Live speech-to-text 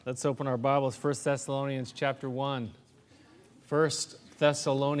Let's open our Bibles, 1 Thessalonians chapter 1. 1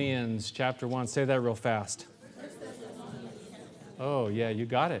 Thessalonians chapter 1. Say that real fast. Oh, yeah, you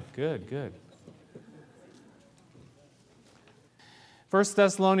got it. Good. 1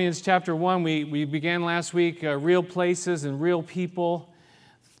 Thessalonians chapter 1, we began last week, real places and real people.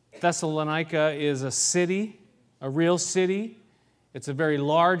 Thessalonica is a city, a real city. It's a very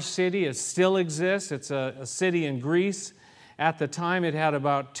large city. It still exists. It's a city in Greece. At the time, it had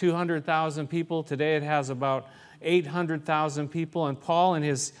about 200,000 people. Today, it has about 800,000 people. And Paul and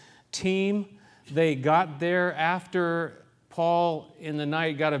his team, they got there after Paul in the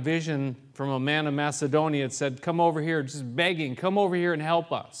night got a vision from a man of Macedonia. It said, come over here, just begging, come over here and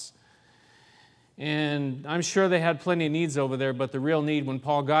help us. And I'm sure they had plenty of needs over there, but the real need when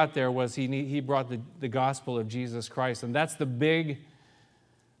Paul got there was he brought the gospel of Jesus Christ. And that's the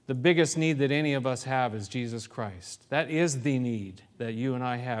biggest need that any of us have is Jesus Christ. That is the need that you and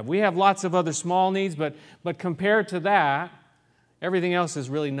I have. We have lots of other small needs, but compared to that, everything else is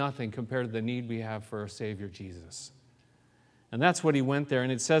really nothing compared to the need we have for our Savior Jesus. And that's what he went there.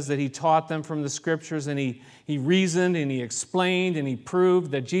 And it says that he taught them from the Scriptures, and he reasoned and he explained and he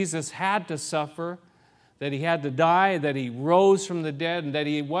proved that Jesus had to suffer, that he had to die, that he rose from the dead, and that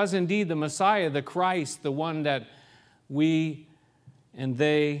he was indeed the Messiah, the Christ, the one that we and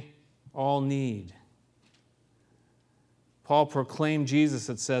they all need. Paul proclaimed Jesus,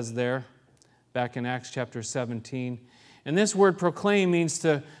 it says there, back in Acts chapter 17. And this word proclaim means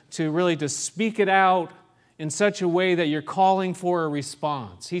to really speak it out in such a way that you're calling for a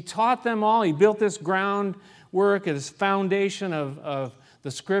response. He taught them all. He built this groundwork, this foundation of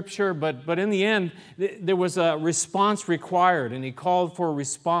the Scripture, but in the end, there was a response required, and he called for a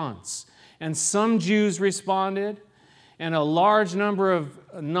response. And some Jews responded, and a large number of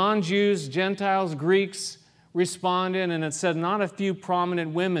non-Jews, Gentiles, Greeks responded, and it said not a few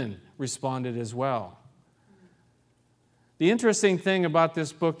prominent women responded as well. The interesting thing about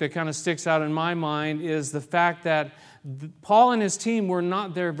this book that kind of sticks out in my mind is the fact that Paul and his team were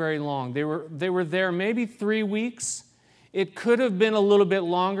not there very long. They were there maybe 3 weeks. It could have been a little bit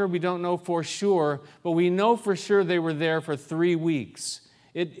longer. We don't know for sure, but we know for sure they were there for 3 weeks.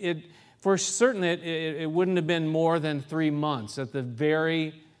 For certain, it wouldn't have been more than 3 months at the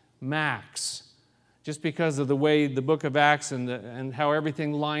very max, just because of the way the book of Acts and how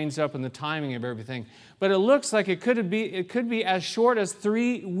everything lines up and the timing of everything. But it looks like it could be as short as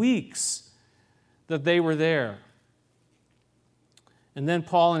 3 weeks that they were there. And then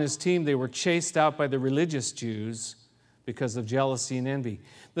Paul and his team, they were chased out by the religious Jews because of jealousy and envy.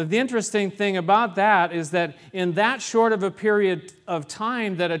 But the interesting thing about that is that in that short of a period of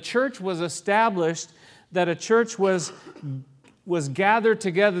time that a church was established, that a church was gathered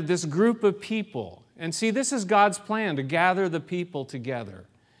together, this group of people. And see, this is God's plan, to gather the people together.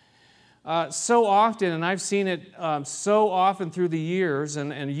 So often, and I've seen it so often through the years,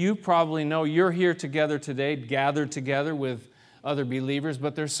 and you probably know you're here together today, gathered together with other believers,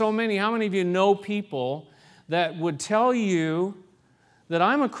 but there's so many. How many of you know people that would tell you that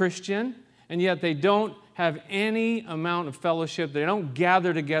I'm a Christian, and yet they don't have any amount of fellowship? They don't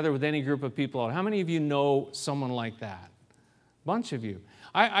gather together with any group of people. How many of you know someone like that? A bunch of you.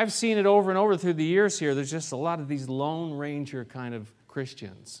 I've seen it over and over through the years here. There's just a lot of these Lone Ranger kind of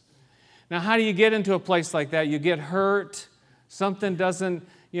Christians. Now, how do you get into a place like that? You get hurt. Something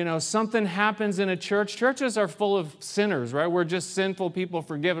happens in a church. Churches are full of sinners, right? We're just sinful people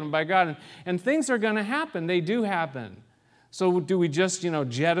forgiven by God. And things are going to happen. They do happen. So do we just,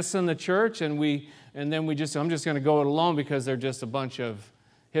 jettison the church and I'm just going to go it alone because they're just a bunch of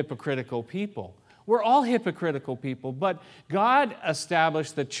hypocritical people? We're all hypocritical people, but God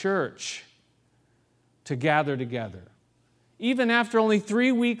established the church to gather together. Even after only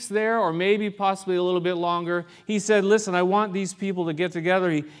 3 weeks there, or maybe possibly a little bit longer, he said, listen, I want these people to get together.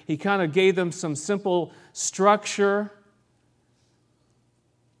 He kind of gave them some simple structure.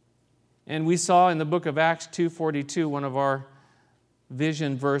 And we saw in the book of Acts 2:42, one of our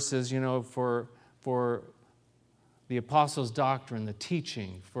vision verses, for the apostles' doctrine, the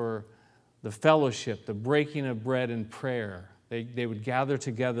teaching, for the fellowship, the breaking of bread and prayer. They would gather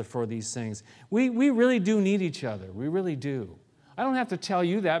together for these things. We really do need each other. We really do. I don't have to tell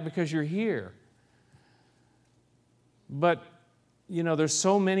you that because you're here. But, there's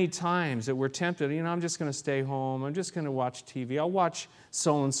so many times that we're tempted, I'm just going to stay home. I'm just going to watch TV. I'll watch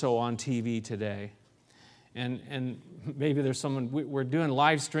so-and-so on TV today. And maybe there's someone, we're doing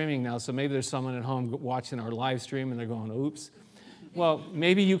live streaming now, so maybe there's someone at home watching our live stream and they're going, oops. Well,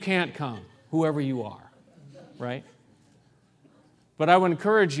 maybe you can't come, whoever you are, right? But I would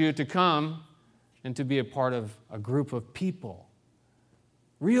encourage you to come and to be a part of a group of people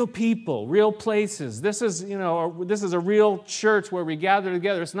real people, real places. This is a real church where we gather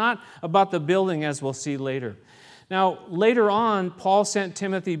together. It's not about the building, as we'll see later. Now, later on, Paul sent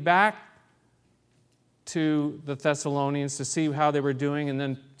Timothy back to the Thessalonians to see how they were doing, and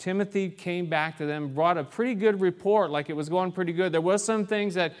then Timothy came back to them, brought a pretty good report, like it was going pretty good. There was some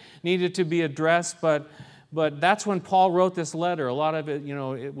things that needed to be addressed, but that's when Paul wrote this letter. A lot of it,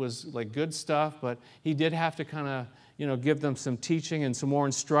 it was like good stuff, but he did have to kind of, give them some teaching and some more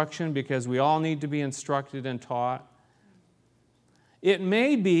instruction, because we all need to be instructed and taught. It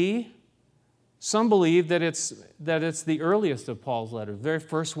may be, some believe that it's the earliest of Paul's letters, the very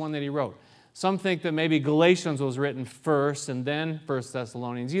first one that he wrote. Some think that maybe Galatians was written first and then 1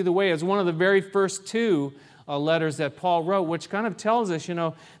 Thessalonians. Either way, it's one of the very first two letters that Paul wrote, which kind of tells us,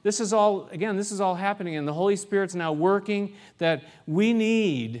 this is all happening, and the Holy Spirit's now working, that we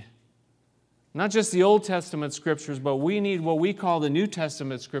need not just the Old Testament Scriptures, but we need what we call the New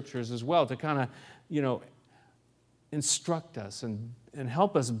Testament Scriptures as well to kind of, instruct us and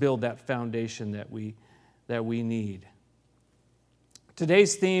help us build that foundation that we need.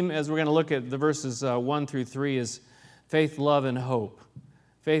 Today's theme, as we're going to look at the verses 1 through 3, is faith, love, and hope.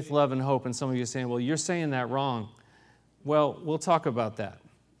 Faith, love, and hope. And some of you are saying, well, you're saying that wrong. Well, we'll talk about that.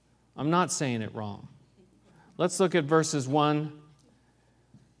 I'm not saying it wrong. Let's look at verses 1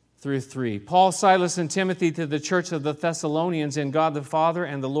 through 3. Paul, Silas, and Timothy to the church of the Thessalonians in God the Father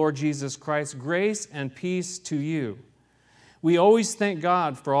and the Lord Jesus Christ, grace and peace to you. We always thank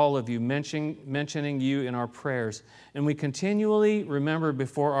God for all of you, mentioning you in our prayers, and we continually remember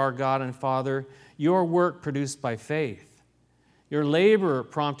before our God and Father your work produced by faith, your labor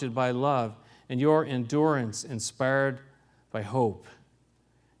prompted by love, and your endurance inspired by hope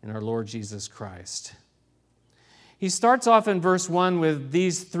in our Lord Jesus Christ. He starts off in verse 1 with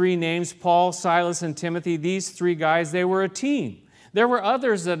these three names, Paul, Silas, and Timothy. These three guys, they were a team. There were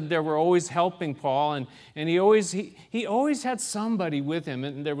others that were always helping Paul, and he always had somebody with him.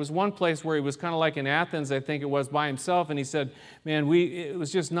 And there was one place where he was kind of like in Athens, I think it was, by himself, and he said, man, it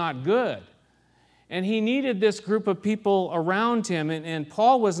was just not good. And he needed this group of people around him, and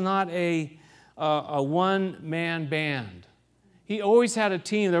Paul was not a one-man band. He always had a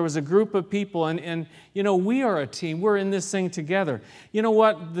team. There was a group of people, and we are a team. We're in this thing together. You know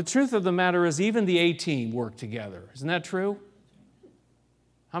what? The truth of the matter is even the A-team work together. Isn't that true?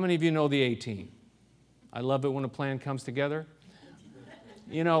 How many of you know the A-team? I love it when a plan comes together.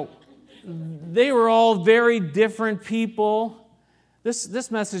 They were all very different people.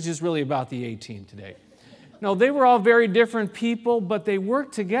 This message is really about the A-team today. No, they were all very different people, but they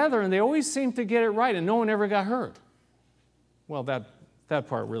worked together, and they always seemed to get it right, and no one ever got hurt. Well, that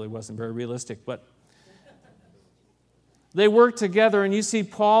part really wasn't very realistic, but they worked together, and you see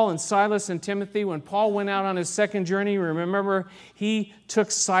Paul and Silas and Timothy. When Paul went out on his second journey, remember, he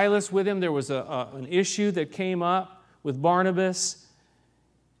took Silas with him. There was an issue that came up with Barnabas,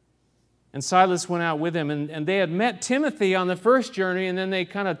 and Silas went out with him. And they had met Timothy on the first journey, and then they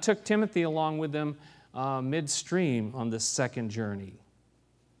kind of took Timothy along with them midstream on the second journey.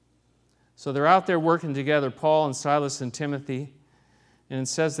 So they're out there working together, Paul and Silas and Timothy, and it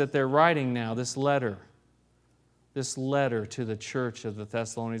says that they're writing now this letter to the church of the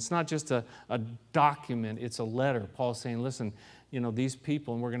Thessalonians. It's not just a document, it's a letter. Paul's saying, listen, these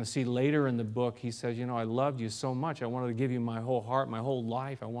people, and we're going to see later in the book, he says, I loved you so much. I wanted to give you my whole heart, my whole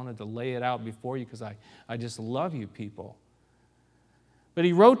life. I wanted to lay it out before you because I just love you people. But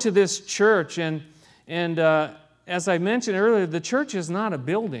he wrote to this church, and as I mentioned earlier, the church is not a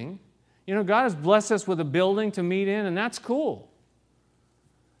building. God has blessed us with a building to meet in, and that's cool.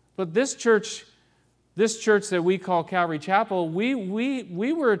 But this church that we call Calvary Chapel,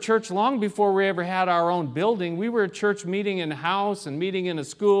 we were a church long before we ever had our own building. We were a church meeting in a house and meeting in a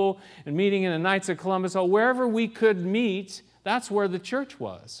school and meeting in the Knights of Columbus. So wherever we could meet, that's where the church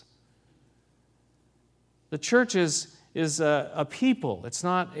was. The church is a people. It's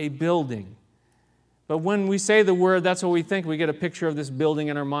not a building. But when we say the word, that's what we think. We get a picture of this building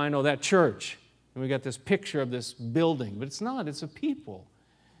in our mind, that church. And we got this picture of this building. But it's not. It's a people.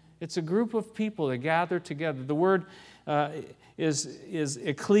 It's a group of people that gather together. The word is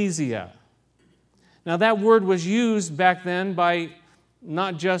ecclesia. Now that word was used back then by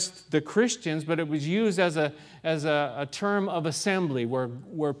not just the Christians, but it was used as a term of assembly,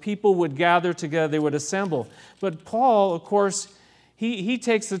 where people would gather together, they would assemble. But Paul, of course, he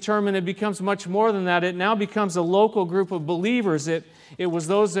takes the term and it becomes much more than that. It now becomes a local group of believers. It was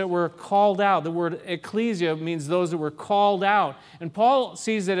those that were called out. The word ecclesia means those that were called out. And Paul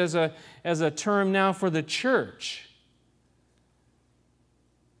sees it as a term now for the church.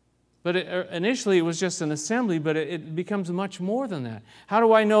 But initially it was just an assembly, but it becomes much more than that. How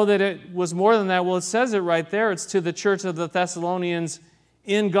do I know that it was more than that? Well, it says it right there. It's to the church of the Thessalonians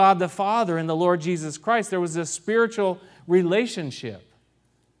in God the Father and the Lord Jesus Christ. There was a spiritual relationship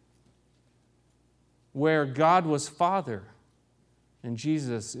where God was Father and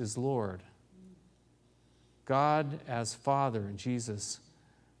Jesus is Lord. God as Father and Jesus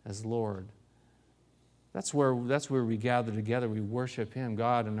as Lord. That's where we gather together. We worship Him,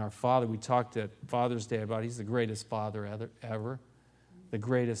 God and our Father. We talked at Father's Day about He's the greatest Father ever. The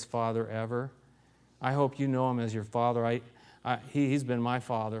greatest Father ever. I hope you know Him as your Father. He's been my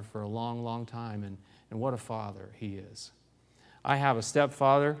father for a long, long time, and what a father He is. I have a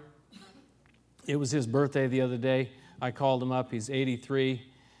stepfather. It was his birthday the other day. I called him up. He's 83,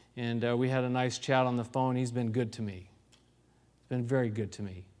 and we had a nice chat on the phone. He's been good to me. He's been very good to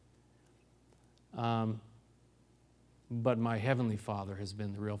me. But my Heavenly Father has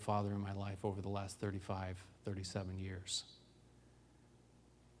been the real Father in my life over the last 35, 37 years.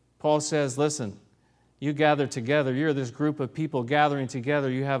 Paul says, listen, you gather together. You're this group of people gathering together.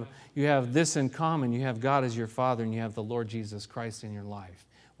 You have this in common. You have God as your Father, and you have the Lord Jesus Christ in your life,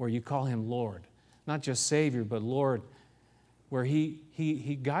 where you call Him Lord. Not just Savior, but Lord, where He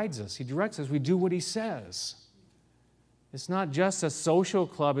guides us. He directs us. We do what He says. It's not just a social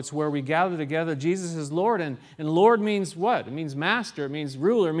club. It's where we gather together. Jesus is Lord, and Lord means what? It means master. It means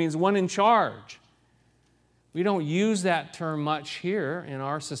ruler. It means one in charge. We don't use that term much here in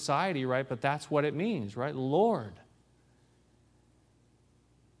our society, right? But that's what it means, right? Lord.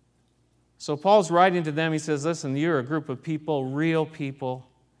 So Paul's writing to them. He says, listen, you're a group of people, real people,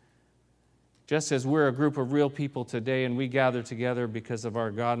 just as we're a group of real people today, and we gather together because of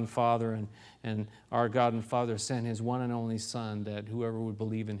our God and Father, and our God and Father sent His one and only Son, that whoever would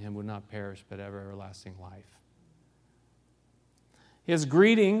believe in Him would not perish but have everlasting life. His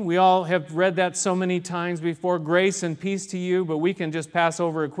greeting, we all have read that so many times before, grace and peace to you, but we can just pass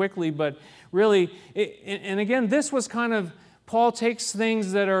over it quickly. But really, and again, this was kind of, Paul takes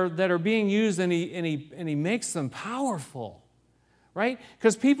things that are being used and he makes them powerful, right?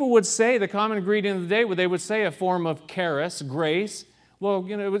 Because people would say, the common greeting of the day, they would say a form of charis, grace. Well,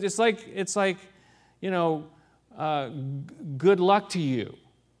 you know, it's like you know, good luck to you,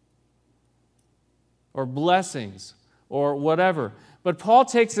 or blessings, or whatever. But Paul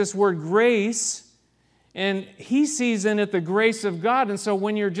takes this word grace, and he sees in it the grace of God. And so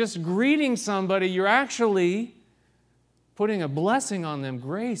when you're just greeting somebody, you're actually putting a blessing on them.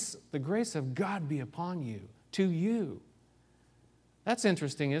 Grace, the grace of God be upon you, to you. That's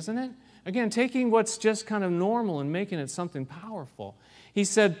interesting, isn't it? Again, taking what's just kind of normal and making it something powerful. He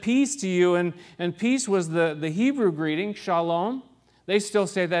said peace to you, and peace was the Hebrew greeting, shalom. They still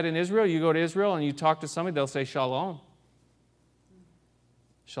say that in Israel. You go to Israel and you talk to somebody, they'll say shalom.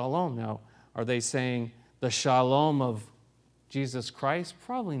 Shalom. Now, are they saying the shalom of Jesus Christ?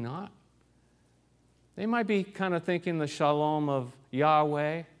 Probably not. They might be kind of thinking the shalom of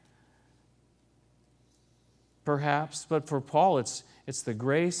Yahweh, perhaps. But for Paul, it's the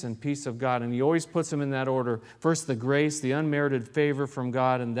grace and peace of God. And he always puts them in that order. First, the grace, the unmerited favor from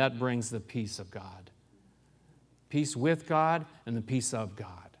God, and that brings the peace of God. Peace with God and the peace of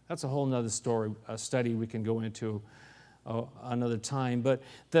God. That's a whole other story, a study we can go into another time. But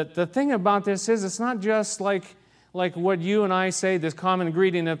the thing about this is it's not just like what you and I say, this common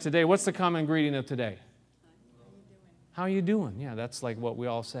greeting of today. What's the common greeting of today? How are you doing? Yeah, that's like what we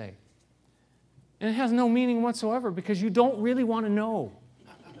all say. And it has no meaning whatsoever because you don't really want to know.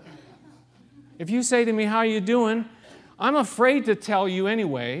 If you say to me, how are you doing? I'm afraid to tell you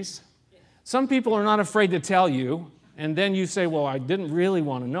anyways. Some people are not afraid to tell you. And then you say, well, I didn't really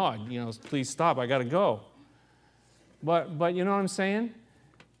want to know. Please stop. I got to go. But you know what I'm saying?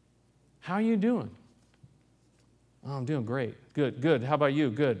 How are you doing? Oh, I'm doing great. Good. How about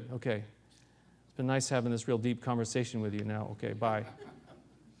you? Good. Okay. It's been nice having this real deep conversation with you now. Okay, bye.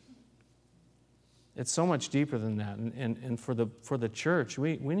 It's so much deeper than that. And for the church,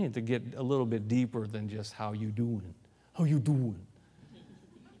 we need to get a little bit deeper than just how you doing. How you doing?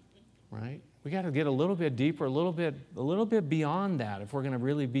 Right? We got to get a little bit deeper, a little bit beyond that if we're going to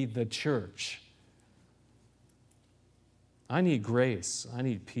really be the church. I need grace. I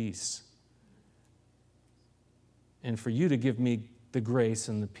need peace. And for you to give me the grace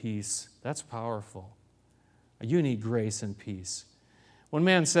and the peace, that's powerful. You need grace and peace. One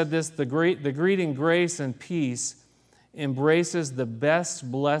man said this, the greeting grace and peace embraces the best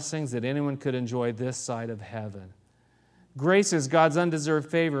blessings that anyone could enjoy this side of heaven. Grace is God's undeserved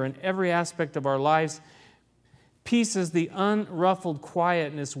favor in every aspect of our lives. Peace is the unruffled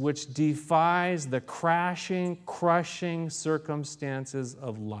quietness which defies the crashing, crushing circumstances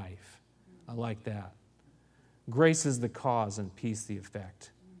of life. I like that. Grace is the cause and peace the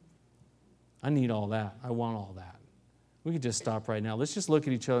effect. I need all that. I want all that. We could just stop right now. Let's just look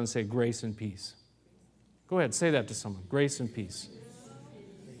at each other and say grace and peace. Go ahead, say that to someone. Grace and peace.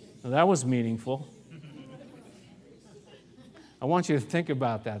 Now, that was meaningful. I want you to think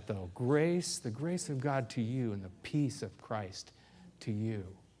about that, though. Grace, the grace of God to you and the peace of Christ to you.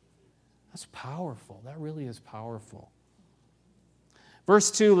 That's powerful. That really is powerful.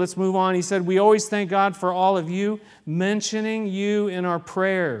 Verse 2, let's move on. He said, we always thank God for all of you, mentioning you in our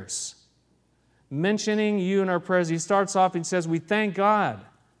prayers. Mentioning you in our prayers. He starts off and says, we thank God.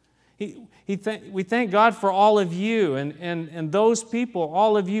 We thank God for all of you and those people,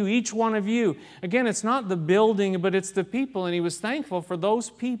 all of you, each one of you. Again, it's not the building, but it's the people, and he was thankful for those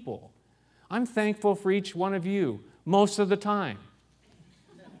people. I'm thankful for each one of you most of the time.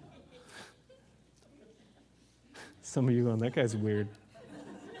 Some of you going, that guy's weird.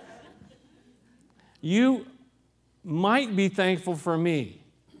 You might be thankful for me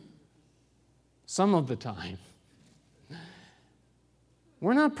some of the time.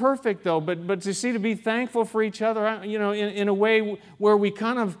 We're not perfect, though, but to see, to be thankful for each other, in a way where we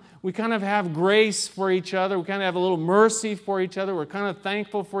kind of have grace for each other, we kind of have a little mercy for each other, we're kind of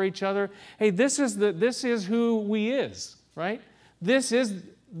thankful for each other. Hey, this is who we is, right? This is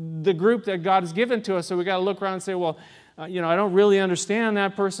the group that God has given to us, so we got to look around and say, well, I don't really understand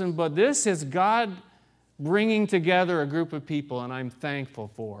that person, but this is God bringing together a group of people, and I'm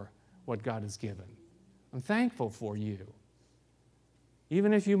thankful for what God has given. I'm thankful for you.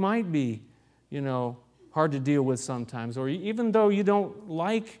 Even if you might be, hard to deal with sometimes, or even though you don't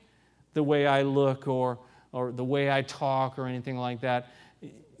like the way I look or the way I talk or anything like that,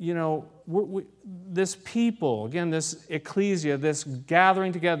 this people, again, this ecclesia, this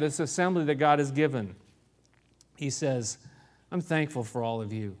gathering together, this assembly that God has given, he says, I'm thankful for all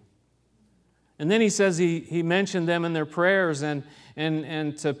of you. And then he says he mentioned them in their prayers and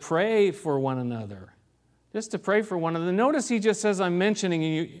to pray for one another. Just to pray for one another. Notice he just says, I'm mentioning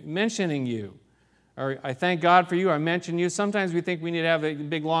you. Or I thank God for you, I mention you. Sometimes we think we need to have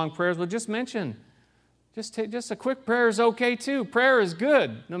big, long prayers. Well, just mention. Just a quick prayer is okay too. Prayer is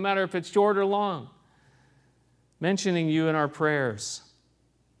good, no matter if it's short or long. Mentioning you in our prayers.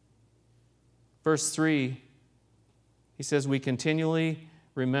 Verse 3, he says, we continually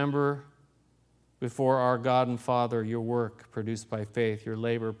remember before our God and Father your work produced by faith, your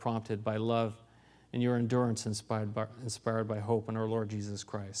labor prompted by love, and your endurance inspired by hope in our Lord Jesus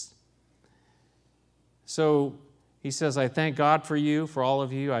Christ. So he says, I thank God for you, for all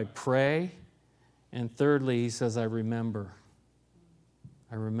of you. I pray. And thirdly, he says, I remember.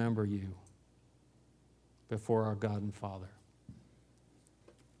 I remember you before our God and Father.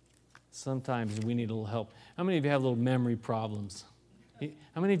 Sometimes we need a little help. How many of you have little memory problems?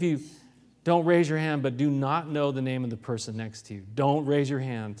 How many of you don't raise your hand but do not know the name of the person next to you? Don't raise your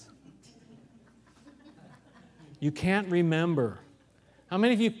hand. You can't remember. How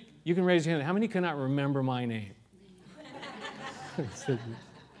many of you can raise your hand, how many cannot remember my name?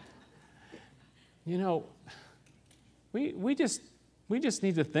 We just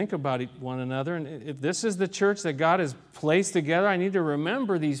need to think about one another. And if this is the church that God has placed together, I need to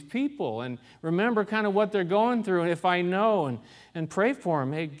remember these people and remember kind of what they're going through. And if I know, and pray for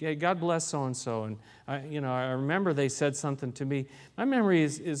them. Hey, God bless so-and-so. And I remember they said something to me. My memory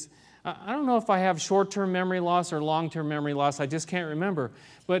is I don't know if I have short-term memory loss or long-term memory loss. I just can't remember.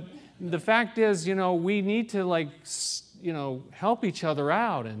 But the fact is, we need to help each other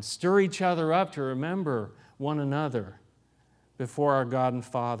out and stir each other up to remember one another before our God and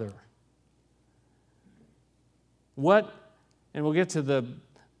Father. And we'll get to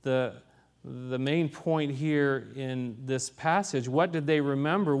the main point here in this passage. What did they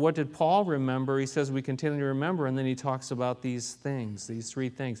remember? What did Paul remember? He says we continue to remember, and then he talks about these things, these three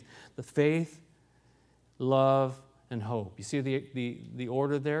things: the faith, love, and hope. You see the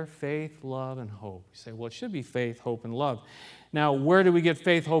order there? Faith, love, and hope. You say, well, it should be faith, hope, and love. Now, where do we get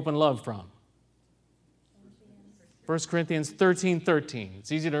faith, hope, and love from? 1 Corinthians 13:13.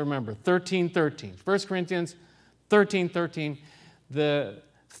 It's easy to remember. 13:13. 1 Corinthians 13:13. The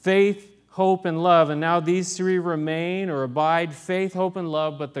faith, hope, and love. And now these three remain or abide: faith, hope, and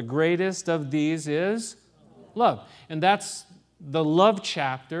love. But the greatest of these is love. And that's the love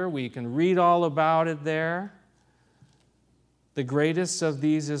chapter. We can read all about it there. The greatest of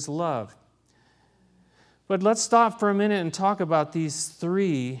these is love. But let's stop for a minute and talk about these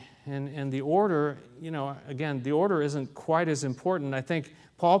three. And the order, again, the order isn't quite as important. I think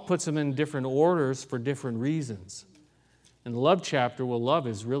Paul puts them in different orders for different reasons. In the love chapter, love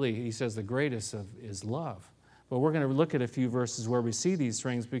is really, he says, the greatest is love. But we're going to look at a few verses where we see these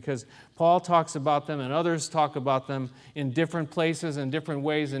things because Paul talks about them and others talk about them in different places and different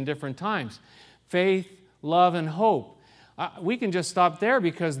ways and different times. Faith, love, and hope. We can just stop there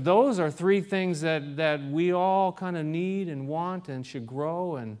because those are three things that we all kind of need and want and should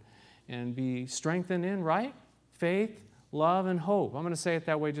grow and be strengthened in, right? Faith, love, and hope. I'm going to say it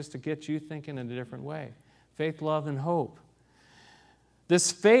that way just to get you thinking in a different way. Faith, love, and hope.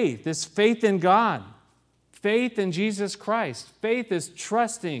 This faith in God, faith in Jesus Christ. Faith is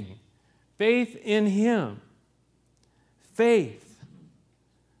trusting. Faith in Him. Faith.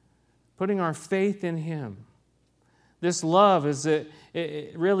 Putting our faith in Him. This love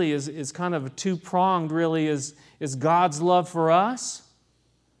it really is kind of two-pronged, really, is God's love for us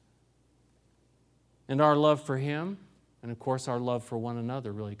and our love for Him. And, of course, our love for one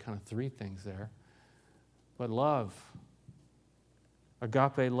another, really kind of three things there. But love,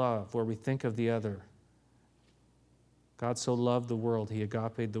 agape love, where we think of the other. God so loved the world, He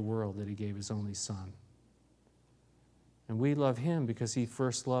agape'd the world that He gave His only Son. And we love Him because He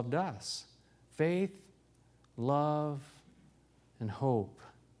first loved us. Faith, love, and hope.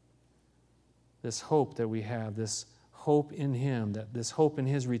 This hope that we have, this hope in Him, this hope in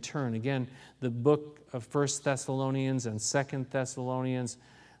His return. Again, the book of 1 Thessalonians and 2 Thessalonians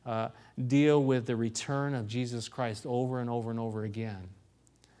deal with the return of Jesus Christ over and over and over again.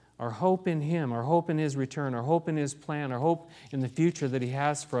 Our hope in Him, our hope in His return, our hope in His plan, our hope in the future that He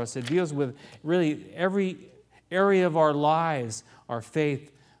has for us. It deals with really every area of our lives, our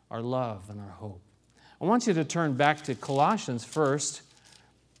faith, our love, and our hope. I want you to turn back to Colossians first.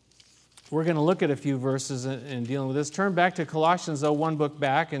 We're going to look at a few verses in dealing with this. Turn back to Colossians, though, one book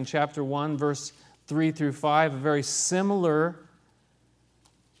back in chapter 1, verse 3 through 5, a very similar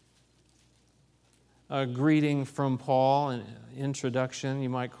greeting from Paul, an introduction, you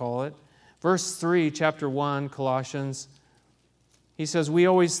might call it. Verse 3, chapter 1, Colossians, he says, "We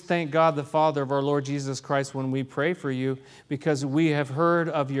always thank God the Father of our Lord Jesus Christ when we pray for you, because we have heard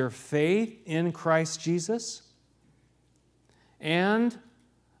of your faith in Christ Jesus and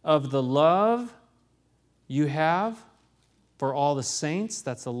of the love you have for all the saints."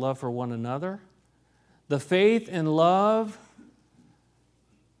 That's the love for one another. The faith and love.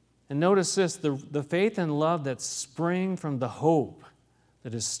 And notice this, the faith and love that spring from the hope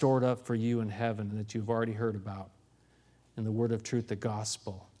that is stored up for you in heaven and that you've already heard about in the word of truth, the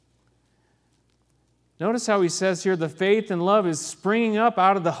gospel. Notice how he says here, the faith and love is springing up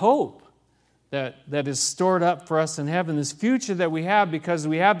out of the hope that is stored up for us in heaven. This future that we have, because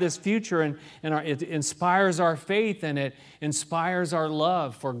we have this future and it inspires our faith and it inspires our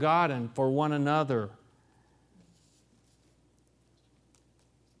love for God and for one another.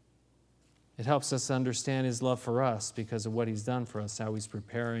 It helps us understand His love for us because of what He's done for us, how He's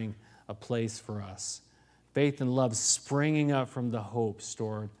preparing a place for us. Faith and love springing up from the hope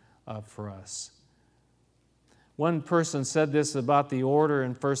stored up for us. One person said this about the order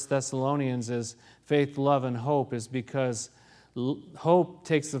in 1 Thessalonians is faith, love, and hope is because hope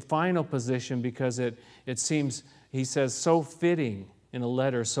takes the final position because it seems, he says, so fitting in a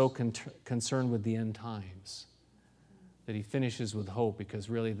letter so concerned with the end times. That he finishes with hope because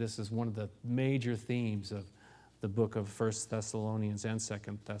really this is one of the major themes of the book of 1 Thessalonians and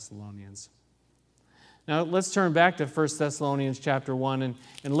 2 Thessalonians. Now let's turn back to 1 Thessalonians chapter 1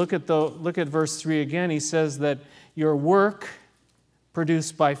 and look at verse 3 again. He says that your work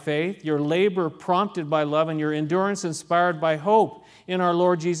produced by faith, your labor prompted by love, and your endurance inspired by hope in our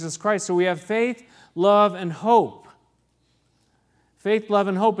Lord Jesus Christ. So we have faith, love, and hope. Faith, love,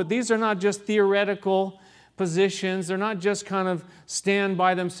 and hope. But these are not just theoretical positions. They're not just kind of stand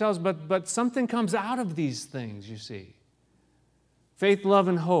by themselves, but something comes out of these things, you see. Faith, love,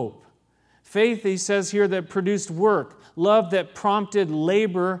 and hope. Faith, he says here, that produced work. Love that prompted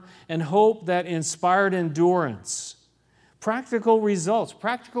labor, and hope that inspired endurance. Practical results.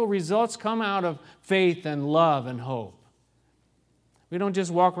 Practical results come out of faith and love and hope. We don't just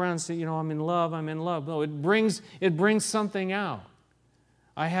walk around and say, I'm in love, I'm in love. No, it brings something out.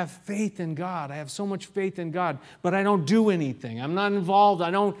 I have faith in God. I have so much faith in God, but I don't do anything. I'm not involved.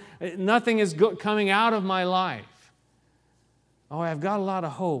 Nothing is coming out of my life. Oh, I've got a lot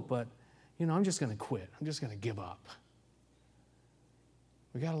of hope, but, I'm just going to quit. I'm just going to give up.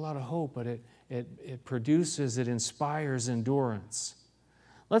 We got a lot of hope, but it produces, it inspires endurance.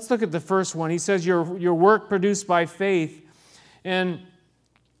 Let's look at the first one. He says, your work produced by faith. And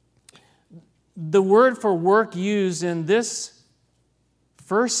the word for work used in this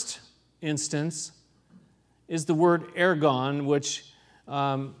first instance is the word ergon, which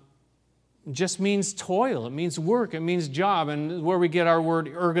just means toil. It means work. It means job. And where we get our word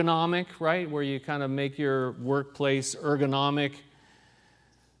ergonomic, right? Where you kind of make your workplace ergonomic,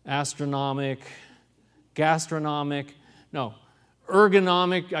 astronomic, gastronomic. No,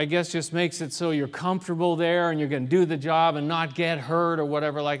 ergonomic, I guess, just makes it so you're comfortable there and you're going to do the job and not get hurt or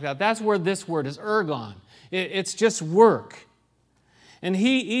whatever like that. That's where this word is, ergon. It's just work. And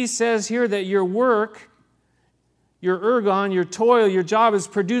he says here that your work, your ergon, your toil, your job is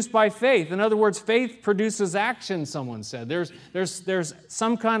produced by faith. In other words, faith produces action, someone said. There's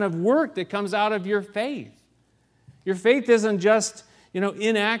some kind of work that comes out of your faith. Your faith isn't just,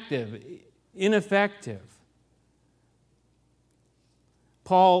 inactive, ineffective.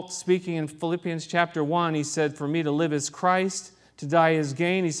 Paul, speaking in Philippians chapter 1, he said, "For me to live is Christ, to die is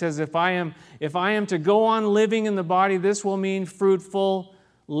gain." He says, if I am to go on living in the body, this will mean fruitful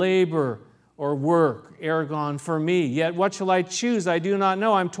labor or work, ergon, for me. Yet what shall I choose? I do not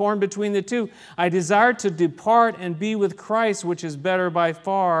know. I'm torn between the two. I desire to depart and be with Christ, which is better by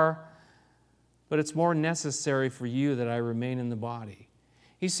far, but it's more necessary for you that I remain in the body.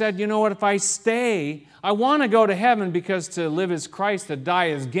 He said, you know what, if I stay, I want to go to heaven because to live is Christ, to die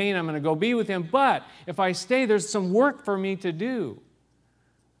is gain. I'm going to go be with Him. But if I stay, there's some work for me to do.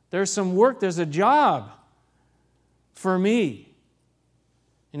 There's some work, there's a job for me.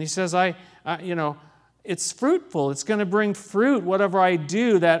 And he says, it's fruitful. It's going to bring fruit, whatever I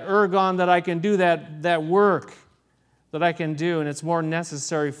do, that ergon that I can do, that work that I can do. And it's more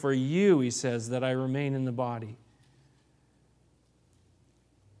necessary for you, he says, that I remain in the body.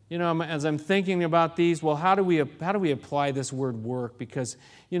 As I'm thinking about these, well, how do we apply this word work? Because,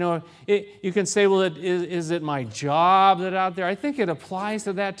 you can say, well, is it my job that out there? I think it applies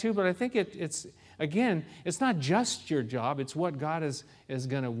to that too, but I think it's not just your job. It's what God is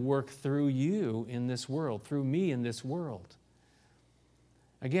going to work through you in this world, through me in this world.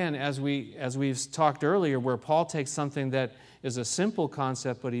 Again, as we've talked earlier, where Paul takes something that is a simple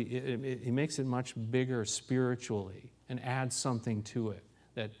concept, but he makes it much bigger spiritually and adds something to it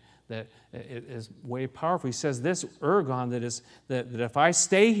that it is way powerful. He says this ergon that if I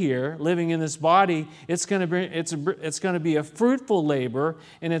stay here living in this body, it's going to be a fruitful labor,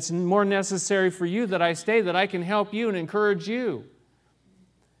 and it's more necessary for you that I stay, that I can help you and encourage you.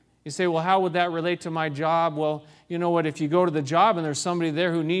 You say, well, how would that relate to my job? Well, you know what? If you go to the job and there's somebody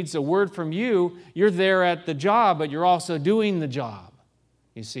there who needs a word from you, you're there at the job, but you're also doing the job.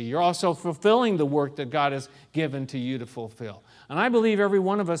 You see, you're also fulfilling the work that God has given to you to fulfill. And I believe every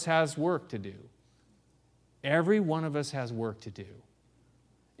one of us has work to do. Every one of us has work to do.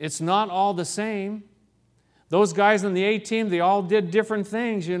 It's not all the same. Those guys on the A team, they all did different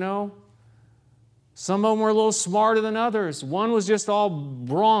things, Some of them were a little smarter than others. One was just all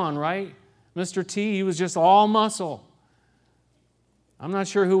brawn, right? Mr. T, he was just all muscle. I'm not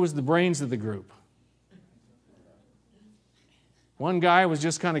sure who was the brains of the group. One guy was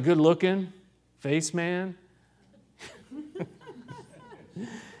just kind of good looking, face man.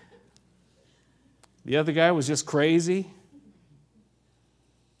 The other guy was just crazy.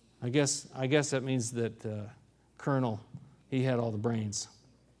 I guess that means that Colonel, he had all the brains.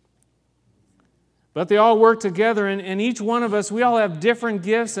 But they all work together, and each one of us, we all have different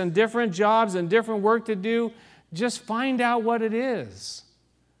gifts and different jobs and different work to do. Just find out what it is.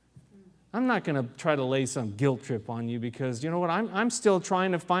 I'm not going to try to lay some guilt trip on you because, you know what, I'm still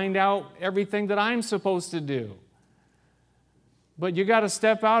trying to find out everything that I'm supposed to do. But you got to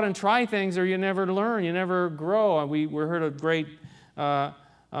step out and try things or you never learn, you never grow. We heard a great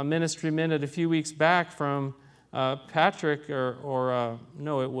ministry minute a few weeks back from Patrick, I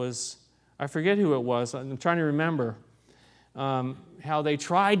forget who it was. I'm trying to remember how they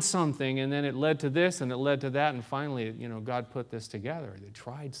tried something and then it led to this and it led to that and finally, God put this together. They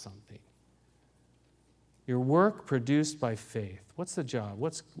tried something. Your work produced by faith. What's the job?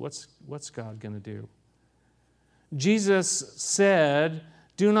 What's God going to do? Jesus said,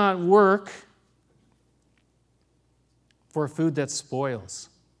 do not work for food that spoils,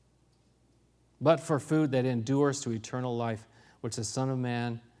 but for food that endures to eternal life, which the Son of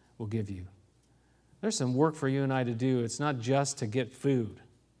Man will give you. There's some work for you and I to do. It's not just to get food,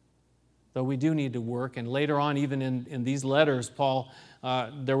 though we do need to work. And later on, even in these letters, Paul,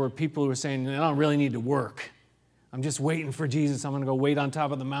 there were people who were saying, I don't really need to work. I'm just waiting for Jesus. I'm going to go wait on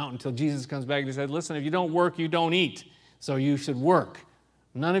top of the mountain until Jesus comes back. He said, listen, if you don't work, you don't eat. So you should work.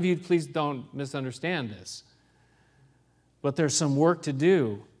 None of you, please don't misunderstand this. But there's some work to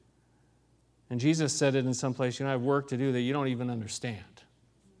do. And Jesus said it in some place, I have work to do that you don't even understand.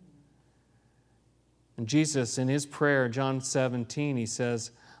 And Jesus, in his prayer, John 17, he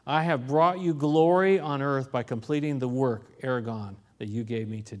says, I have brought you glory on earth by completing the work, ergon, that you gave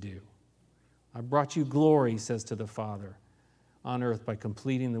me to do. I brought you glory, he says to the Father, on earth by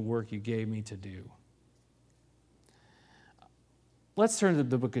completing the work you gave me to do. Let's turn to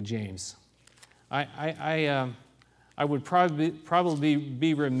the book of James. I would probably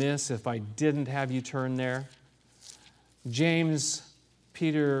be remiss if I didn't have you turn there. James,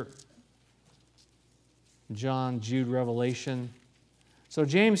 Peter, John, Jude, Revelation. So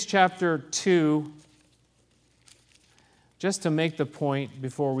James chapter 2, just to make the point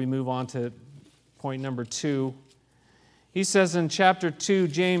before we move on to point number 2, he says in chapter 2,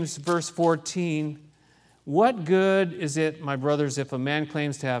 James verse 14, "What good is it, my brothers, if a man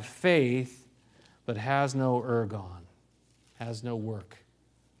claims to have faith but has no ergon, has no work,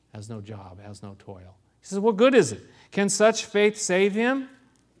 has no job, has no toil?" He says, what good is it? Can such faith save him?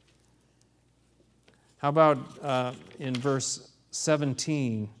 How about in verse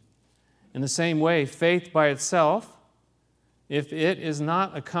 17? In the same way, faith by itself, if it is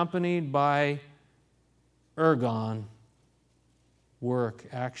not accompanied by ergon, work,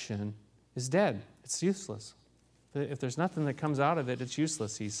 action, is dead. It's useless. If there's nothing that comes out of it, it's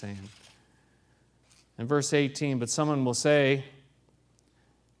useless, he's saying. In verse 18, but someone will say,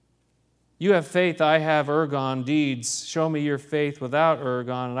 "You have faith, I have ergon, deeds. Show me your faith without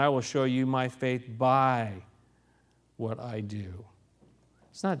ergon, and I will show you my faith by what I do."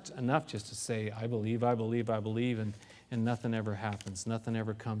 It's not enough just to say, I believe, and nothing ever happens. Nothing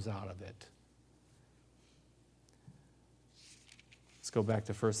ever comes out of it. Let's go back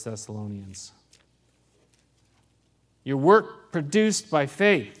to 1 Thessalonians. Your work produced by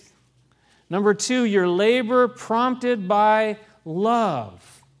faith. Number 2, your labor prompted by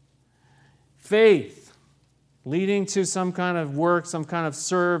love. Faith leading to some kind of work, some kind of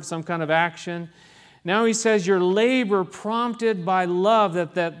serve, some kind of action. Now he says your labor prompted by love,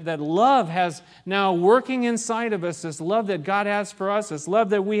 that love has now working inside of us, this love that God has for us, this love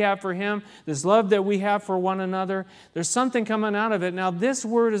that we have for Him, this love that we have for one another. There's something coming out of it. Now this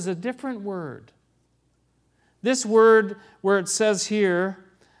word is a different word. This word where it says here,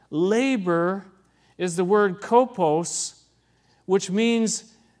 labor, is the word kopos, which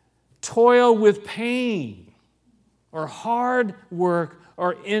means toil with pain, or hard work,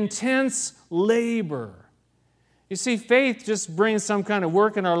 or intense labor. You see, faith just brings some kind of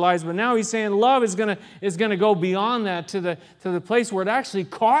work in our lives, but now he's saying love is going to go beyond that to the place where it actually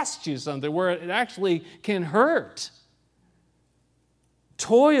costs you something, where it actually can hurt.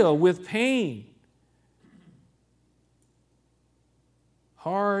 Toil with pain.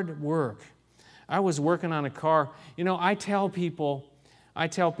 Hard work. I was working on a car. You know, I tell people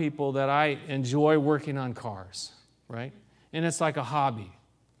that I enjoy working on cars, right? And it's like a hobby,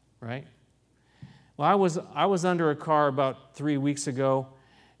 right? Well, I was under a car about 3 weeks ago,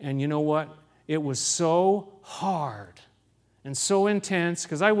 and you know what? It was so hard and so intense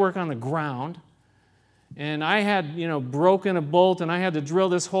because I work on the ground, and I had, broken a bolt, and I had to drill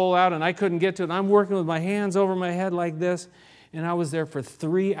this hole out, and I couldn't get to it. And I'm working with my hands over my head like this, and I was there for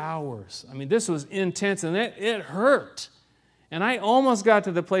 3 hours. I mean, this was intense, and it hurt. And I almost got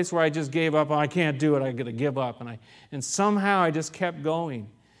to the place where I just gave up. Oh, I can't do it. I got to give up. And somehow I just kept going.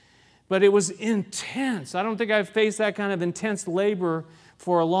 But it was intense. I don't think I've faced that kind of intense labor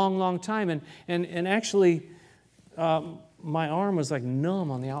for a long, long time. And actually, my arm was like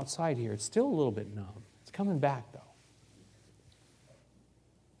numb on the outside here. It's still a little bit numb. It's coming back, though.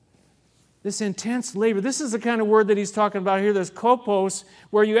 This intense labor, this is the kind of word that he's talking about here, this kopos,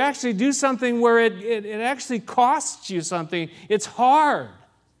 where you actually do something where it actually costs you something. It's hard.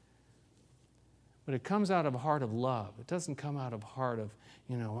 But it comes out of a heart of love. It doesn't come out of a heart of,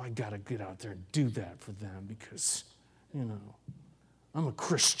 I got to get out there and do that for them because, I'm a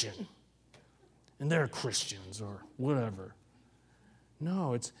Christian and they're Christians or whatever.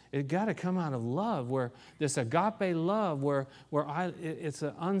 No, it got to come out of love, where this agape love, where it's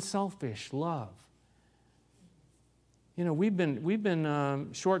an unselfish love. We've been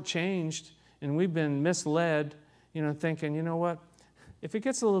shortchanged and we've been misled, thinking, you know what? If it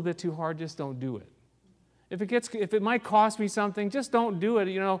gets a little bit too hard, just don't do it. If it might cost me something, just don't do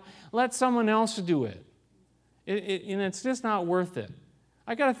it. Let someone else do it. It's just not worth it.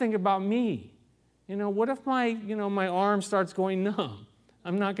 I got to think about me. What if my arm starts going numb?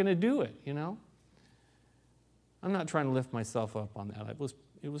 I'm not going to do it, I'm not trying to lift myself up on that.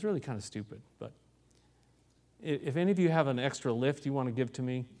 It was really kind of stupid. But if any of you have an extra lift you want to give to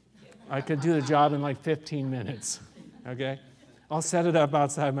me, I could do the job in like 15 minutes, okay? I'll set it up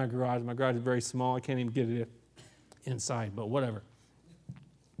outside my garage. My garage is very small. I can't even get it inside, but whatever.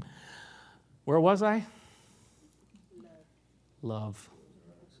 Where was I? Love.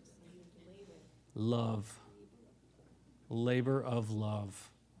 Love. Labor of love.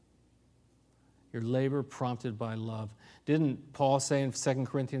 Your labor prompted by love. Didn't Paul say in 2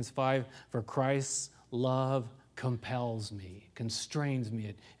 Corinthians 5, for Christ's love compels me, constrains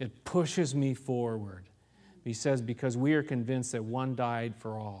me, it pushes me forward. He says, because we are convinced that one died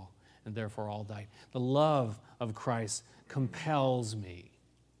for all, and therefore all died. The love of Christ compels me.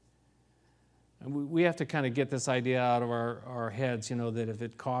 And we have to kind of get this idea out of our heads, that if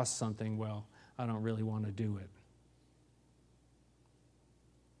it costs something, well, I don't really want to do it.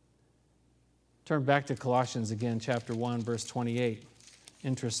 Turn back to Colossians again, chapter 1, verse 28.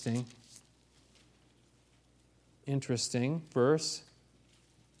 Interesting verse.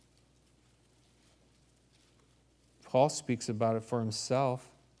 Paul speaks about it for himself.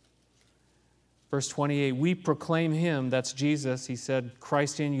 Verse 28, we proclaim him, that's Jesus. He said,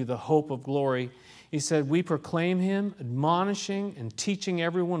 Christ in you, the hope of glory. He said, we proclaim him, admonishing and teaching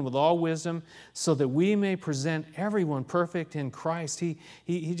everyone with all wisdom, so that we may present everyone perfect in Christ. He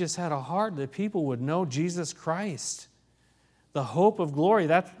just had a heart that people would know Jesus Christ. The hope of glory,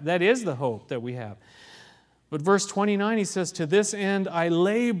 that is the hope that we have. But verse 29, he says, to this end I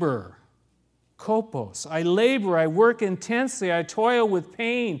labor. Kopos. I labor, I work intensely, I toil with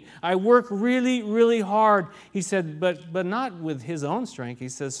pain, I work really, really hard. He said, but not with his own strength. He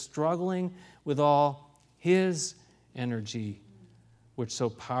says, struggling with all his energy, which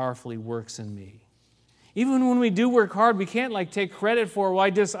so powerfully works in me. Even when we do work hard, we can't take credit for,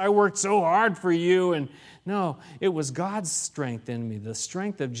 well, I worked so hard for you. And no, it was God's strength in me, the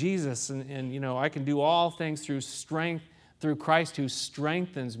strength of Jesus. And I can do all things through Christ who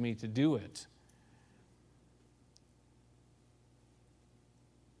strengthens me to do it.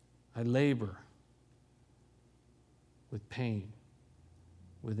 I labor with pain,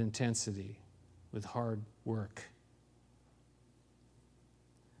 with intensity, with hard work.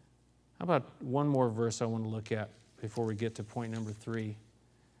 How about one more verse I want to look at before we get to point number 3?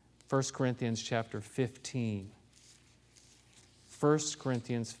 1 Corinthians chapter 15. 1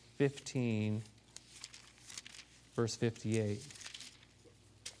 Corinthians 15, verse 58.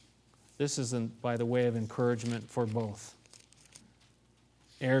 This is by the way of encouragement for both.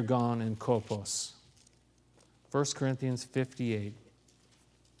 Ergon and Kopos. 1 Corinthians 58.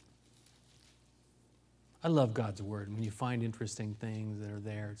 I love God's Word. When you find interesting things that are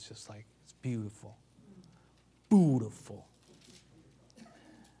there, it's just it's beautiful. Beautiful.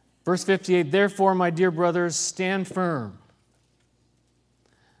 Verse 58, therefore, my dear brothers, stand firm.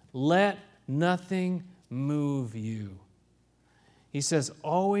 Let nothing move you. He says,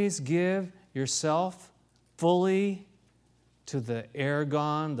 always give yourself fully to the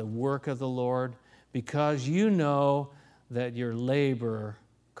ergon, the work of the Lord, because you know that your labor,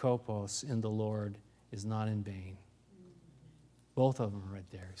 kopos, in the Lord is not in vain. Both of them are right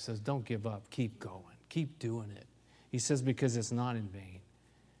there. He says, don't give up. Keep going. Keep doing it. He says, because it's not in vain.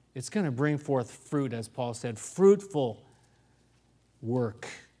 It's going to bring forth fruit, as Paul said, fruitful work.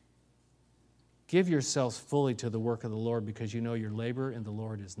 Give yourselves fully to the work of the Lord, because you know your labor in the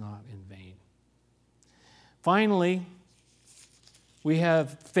Lord is not in vain. Finally, we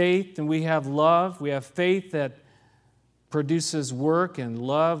have faith and we have love. We have faith that produces work and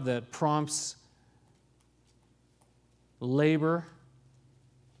love that prompts labor.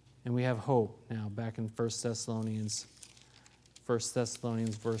 And we have hope. Now, back in 1 Thessalonians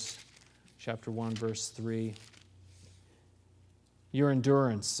chapter 1, verse 3. Your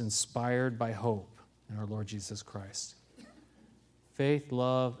endurance inspired by hope in our Lord Jesus Christ. Faith,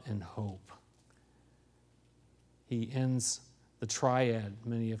 love, and hope. He ends the triad,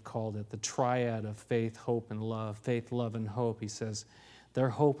 many have called it, the triad of faith, hope, and love. Faith, love, and hope. He says, their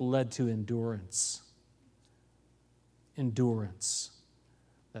hope led to endurance. Endurance.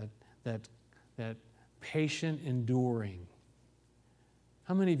 That patient enduring.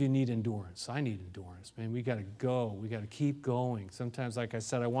 How many of you need endurance? I need endurance. Man, we got to go. We got to keep going. Sometimes, like I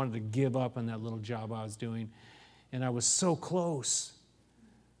said, I wanted to give up on that little job I was doing, and I was so close.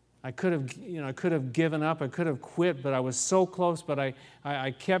 I could have given up. I could have quit, but I was so close. But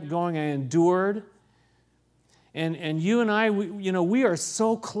I kept going. I endured. And you and I, we are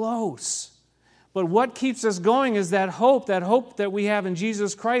so close. But what keeps us going is that hope that we have in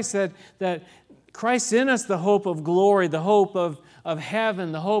Jesus Christ, that Christ in us, the hope of glory, the hope of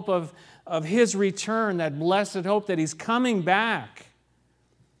heaven, the hope of His return, that blessed hope that He's coming back.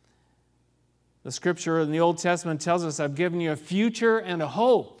 The Scripture in the Old Testament tells us, I've given you a future and a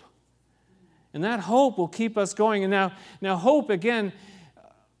hope. And that hope will keep us going. And now hope, again,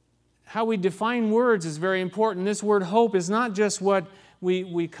 how we define words is very important. This word hope is not just what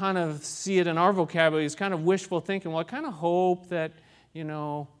we kind of see it in our vocabulary. It's kind of wishful thinking. Well, I kind of hope that,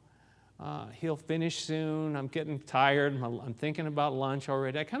 he'll finish soon. I'm getting tired. I'm thinking about lunch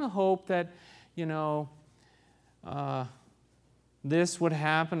already. I kind of hope that, this would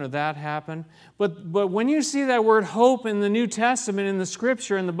happen or that happen. But when you see that word hope in the New Testament, in the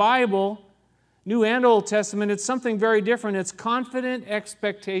Scripture, in the Bible, New and Old Testament, it's something very different. It's confident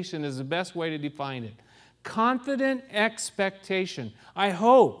expectation is the best way to define it. Confident expectation. I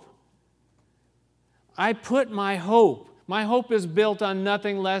hope. I put my hope. My hope is built on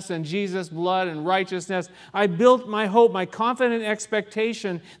nothing less than Jesus' blood and righteousness. I built my hope, my confident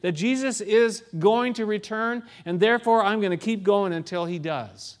expectation that Jesus is going to return, and therefore I'm going to keep going until He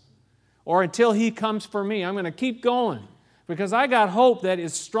does. Or until He comes for me. I'm going to keep going because I got hope that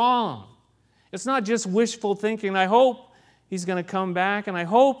is strong. It's not just wishful thinking. I hope He's going to come back, and I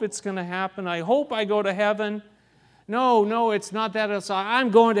hope it's going to happen. I hope I go to heaven. No, it's not that.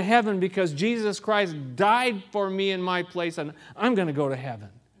 I'm going to heaven because Jesus Christ died for me in my place, and I'm going to go to heaven.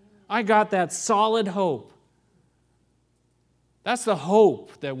 I got that solid hope. That's the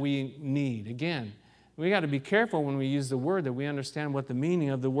hope that we need. Again, we got to be careful when we use the word that we understand what the meaning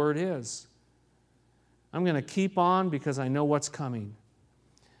of the word is. I'm going to keep on because I know what's coming.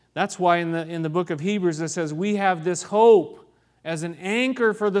 That's why in the book of Hebrews it says we have this hope as an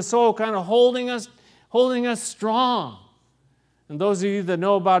anchor for the soul, kind of holding us strong. And those of you that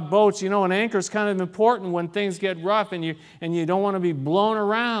know about boats, an anchor is kind of important when things get rough and you don't want to be blown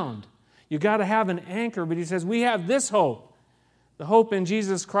around. You got to have an anchor. But he says we have this hope. The hope in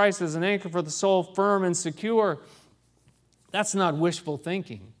Jesus Christ is an anchor for the soul, firm and secure. That's not wishful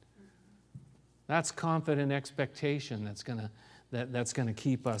thinking. That's confident expectation that's going to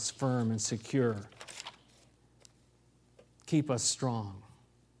keep us firm and secure. Keep us strong.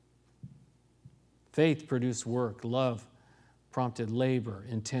 Faith produced work. Love prompted labor,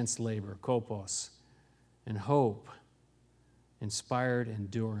 intense labor, kopos. And hope inspired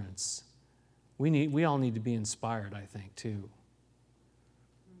endurance. We all need to be inspired, I think, too.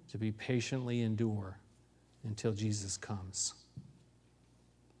 To be patiently endure until Jesus comes.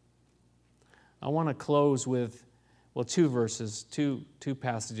 I want to close with, two verses, two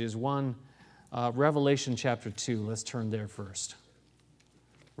passages. One, Revelation chapter 2. Let's turn there first.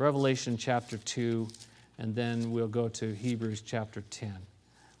 Revelation chapter 2, and then we'll go to Hebrews chapter 10.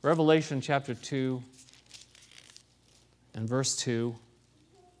 Revelation chapter 2 and verse 2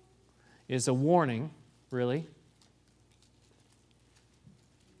 is a warning, really.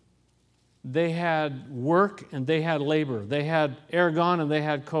 They had work and they had labor. They had ergon and they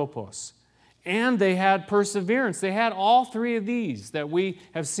had kopos. And they had perseverance. They had all three of these that we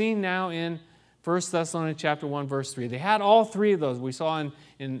have seen now in 1 Thessalonians chapter 1, verse 3. They had all three of those. We saw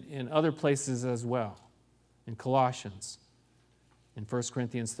in other places as well. In Colossians, in 1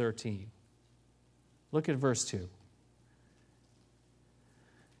 Corinthians 13. Look at verse 2.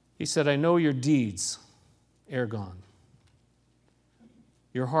 He said, I know your deeds, ergon,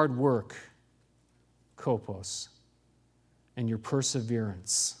 your hard work, kopos, and your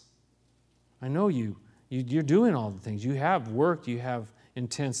perseverance. I know you're doing all the things. You have worked, you have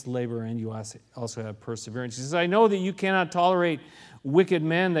intense labor, and you also have perseverance. He says, I know that you cannot tolerate wicked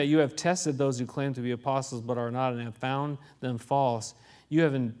men, that you have tested those who claim to be apostles but are not, and have found them false. You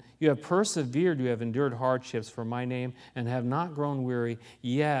have persevered, you have endured hardships for my name, and have not grown weary.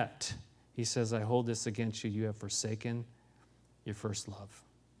 Yet, he says, I hold this against you. You have forsaken your first love.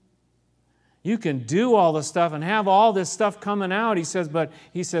 You can do all the stuff and have all this stuff coming out, he says, but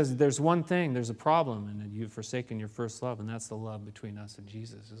he says there's one thing, there's a problem, and you've forsaken your first love, and that's the love between us and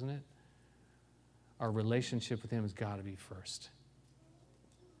Jesus, isn't it? Our relationship with Him has got to be first.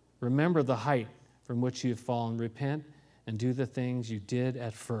 Remember the height from which you have fallen. Repent and do the things you did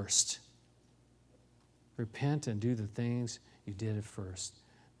at first. Repent and do the things you did at first.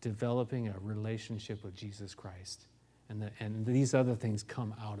 Developing a relationship with Jesus Christ. And these other things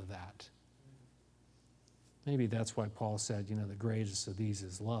come out of that. Maybe that's why Paul said, the greatest of these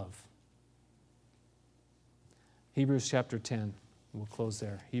is love. Hebrews chapter 10. We'll close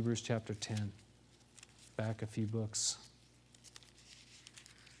there. Hebrews chapter 10. Back a few books.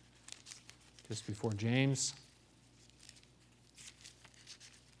 Just before James.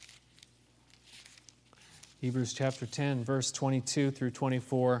 Hebrews chapter 10, verse 22 through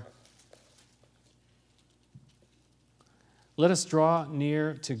 24. Let us draw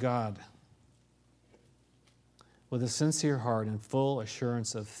near to God with a sincere heart and full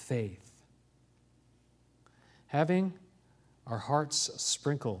assurance of faith, having our hearts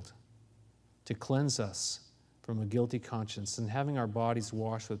sprinkled to cleanse us from a guilty conscience, and having our bodies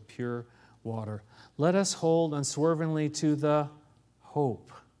washed with pure water. Let us hold unswervingly to the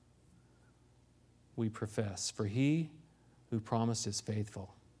hope we profess, for He who promised is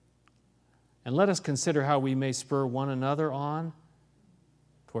faithful. And let us consider how we may spur one another on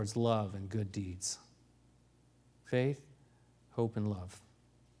towards love and good deeds. Faith, hope, and love.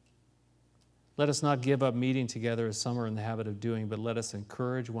 Let us not give up meeting together as some are in the habit of doing, but let us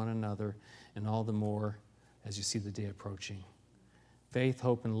encourage one another, and all the more as you see the day approaching. Faith,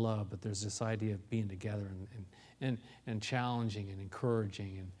 hope, and love, but there's this idea of being together and challenging and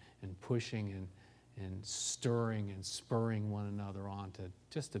encouraging and pushing and stirring and spurring one another on to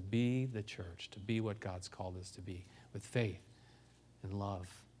just to be the church, to be what God's called us to be, with faith and love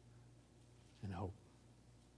and hope.